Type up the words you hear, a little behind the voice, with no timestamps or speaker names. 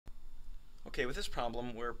Okay, with this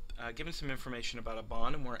problem, we're given some information about a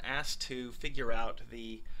bond, and we're asked to figure out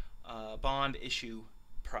the bond issue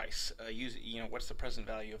price. What's the present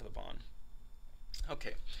value of the bond?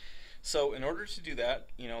 Okay, so in order to do that,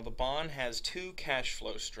 the bond has two cash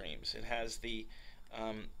flow streams. It has the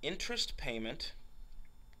interest payment,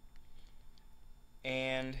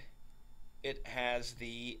 and it has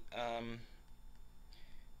the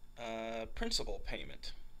principal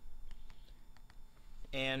payment.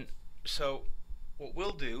 And so what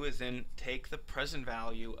we'll do is then take the present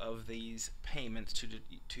value of these payments to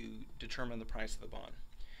determine the price of the bond.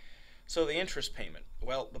 So the interest payment,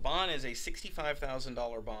 well, the bond is a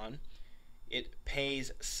 $65,000 bond. It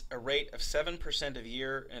pays a rate of 7% a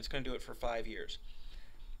year, and it's going to do it for 5 years.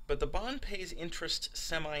 But the bond pays interest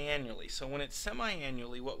semi-annually. So when it's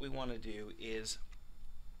semi-annually, what we want to do is,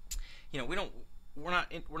 we're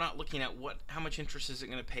not looking at how much interest is it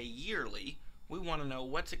going to pay yearly. We want to know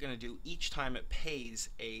what's it going to do each time it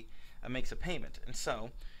makes a payment. And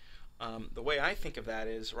so the way I think of that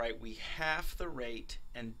is, we half the rate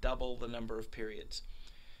and double the number of periods.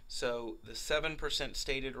 So the 7%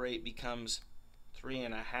 stated rate becomes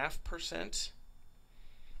 3.5%,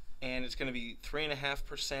 and it's going to be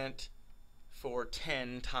 3.5% for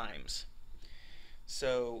 10 times.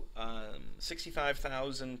 So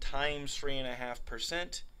 65,000 times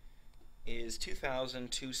 3.5% is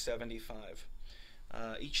 2,275.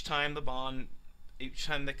 Each time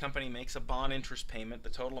the company makes a bond interest payment, the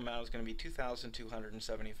total amount is going to be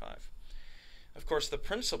 2,275. Of course, the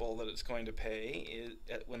principal that it's going to pay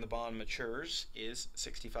when the bond matures is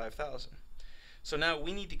 65,000. So now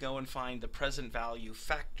we need to go and find the present value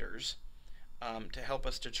factors to help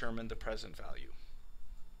us determine the present value.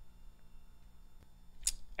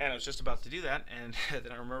 And I was just about to do that, and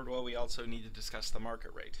then I remembered, well, we also need to discuss the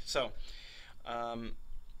market rate. So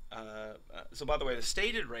by the way, the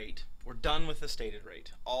stated rate, we're done with the stated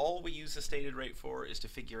rate. All we use the stated rate for is to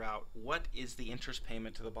figure out what is the interest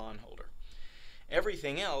payment to the bondholder.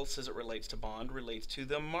 Everything else, as it relates to bond, relates to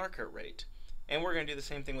the market rate. And we're going to do the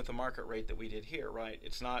same thing with the market rate that we did here, right?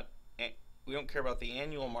 We don't care about the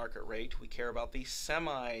annual market rate, we care about the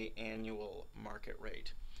semi-annual market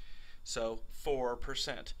rate. So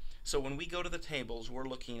 4%. So when we go to the tables, we're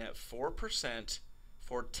looking at 4%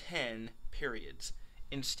 for 10 periods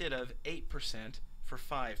instead of 8% for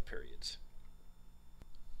 5 periods.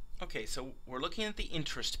 Okay, so we're looking at the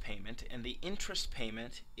interest payment, and the interest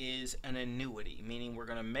payment is an annuity, meaning we're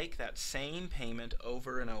going to make that same payment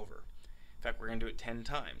over and over. In fact, we're going to do it 10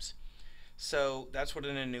 times. So that's what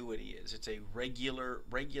an annuity is. It's a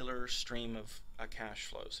regular stream of cash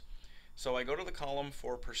flows. So I go to the column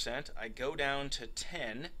 4%, I go down to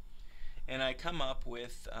 10, and I come up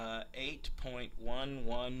with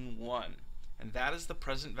 8.111. And that is the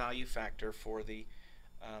present value factor for the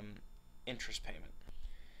interest payment.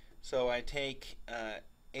 So I take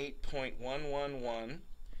 8.111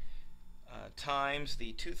 times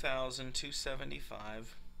the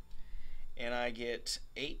 2,275, and I get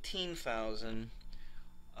 18,000,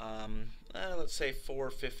 let's say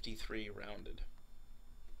 453 rounded.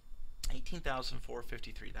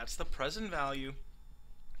 18,453. That's the present value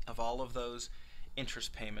of all of those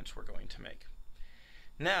interest payments we're going to make.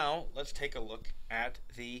 Now let's take a look at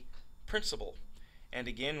the principal. And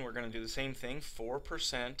again, we're going to do the same thing,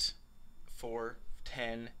 4% for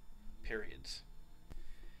 10 periods.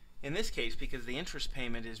 In this case, because the interest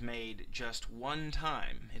payment is made just one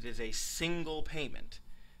time, it is a single payment,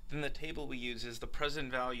 then the table we use is the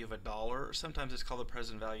present value of $1, or sometimes it's called the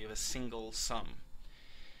present value of a single sum.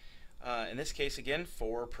 In this case, again,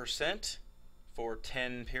 4% for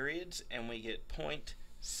 10 periods, and we get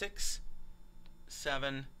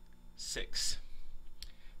 0.676.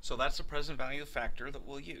 So that's the present value factor that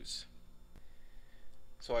we'll use.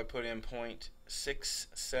 So I put in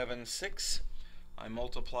 0.676. I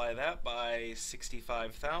multiply that by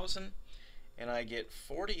 65,000, and I get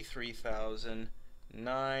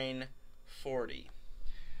 43,940.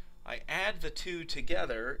 I add the two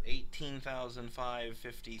together,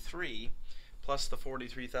 18,553 plus the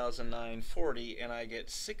 43,940, and I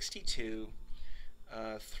get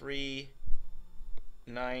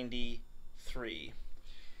 62,393.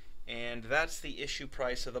 And that's the issue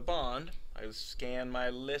price of the bond. I scan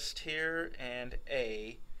my list here, and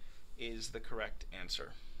A is the correct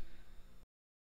answer.